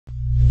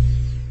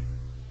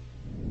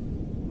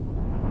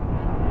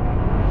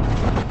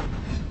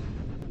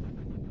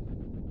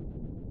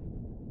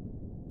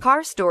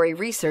Car Story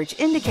research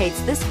indicates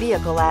this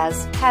vehicle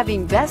as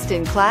having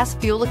best-in-class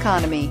fuel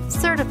economy,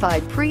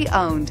 certified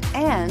pre-owned,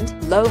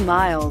 and low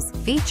miles.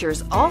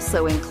 Features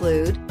also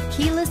include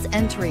keyless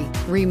entry,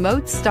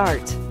 remote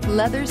start,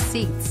 leather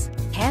seats,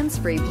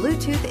 hands-free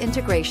Bluetooth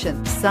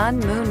integration, sun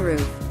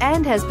moonroof,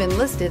 and has been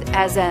listed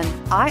as an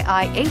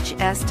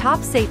IIHS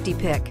top safety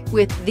pick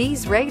with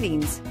these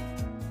ratings.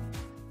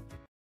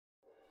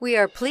 We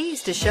are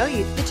pleased to show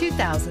you the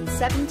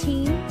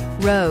 2017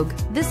 Rogue.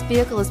 This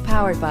vehicle is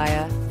powered by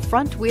a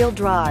front-wheel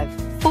drive,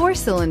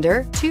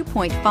 4-cylinder,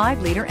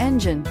 2.5-liter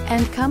engine,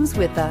 and comes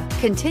with a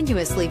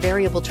continuously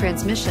variable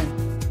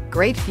transmission.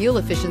 Great fuel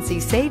efficiency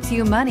saves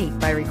you money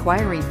by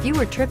requiring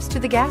fewer trips to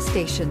the gas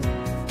station.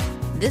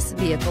 This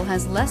vehicle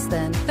has less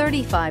than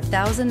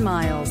 35,000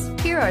 miles.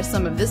 Here are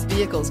some of this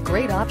vehicle's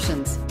great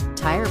options: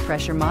 tire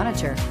pressure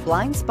monitor,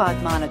 blind spot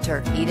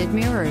monitor, heated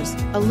mirrors,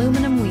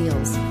 aluminum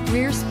wheels,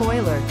 rear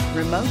spoiler,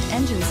 remote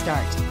engine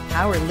start,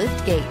 power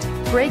lift gate,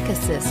 brake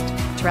assist,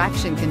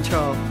 traction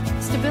control,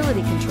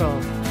 stability control.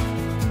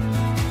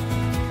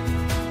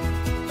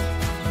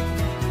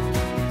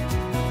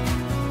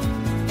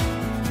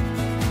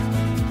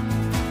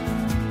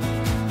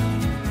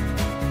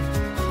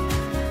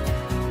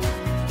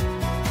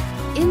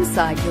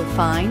 Inside you'll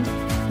find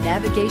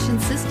navigation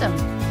system,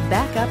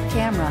 backup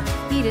camera,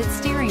 heated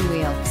steering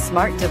wheel,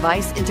 smart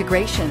device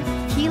integration,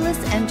 keyless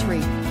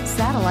entry,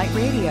 satellite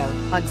radio,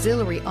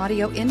 auxiliary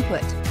audio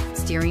input,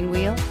 steering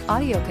wheel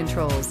audio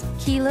controls,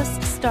 keyless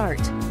start,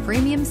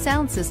 premium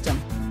sound system.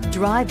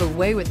 Drive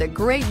away with a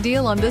great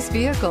deal on this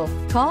vehicle.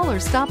 Call or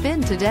stop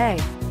in today.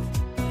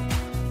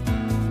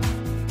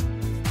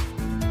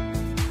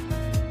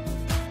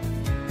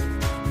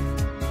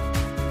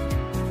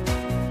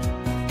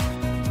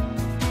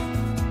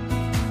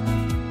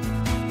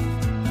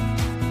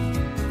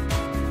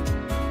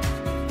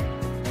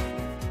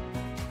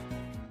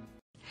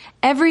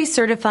 Every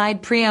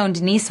certified pre-owned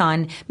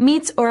Nissan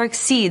meets or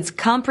exceeds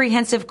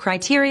comprehensive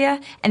criteria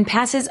and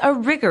passes a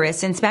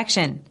rigorous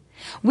inspection.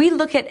 We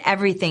look at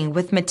everything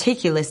with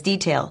meticulous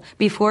detail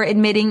before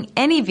admitting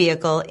any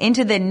vehicle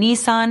into the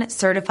Nissan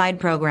Certified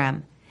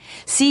Program.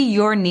 See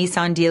your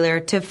Nissan dealer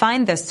to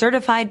find the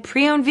certified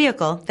pre-owned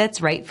vehicle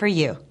that's right for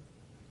you.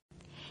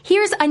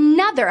 Here's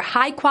another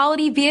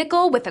high-quality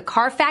vehicle with a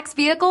Carfax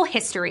Vehicle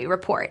History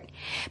Report.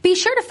 Be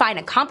sure to find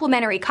a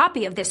complimentary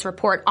copy of this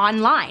report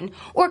online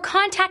or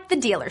contact the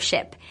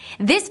dealership.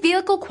 This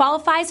vehicle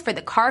qualifies for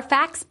the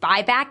Carfax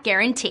Buyback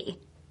Guarantee.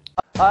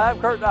 Hi,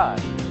 I'm Kurt Nye.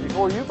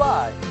 Before you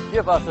buy,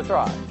 give us a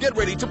try. Get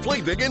ready to play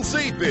big and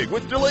save big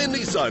with DeLand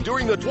Nissan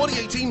during the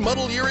 2018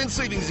 Model Year End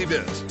Savings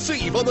Event.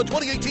 Save on the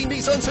 2018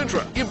 Nissan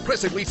Sentra,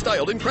 impressively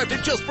styled and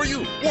crafted just for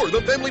you. Or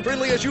the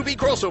family-friendly SUV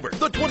crossover,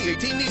 the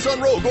 2018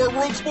 Nissan Rogue or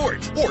Rogue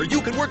Sport. Or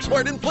you can work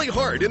smart and play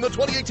hard in the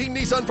 2018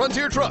 Nissan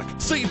Frontier truck.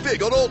 Save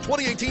big on all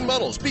 2018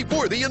 models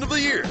before the end of the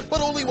year,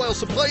 but only while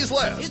supplies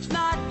last. It's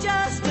not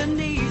just a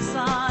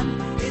Nissan.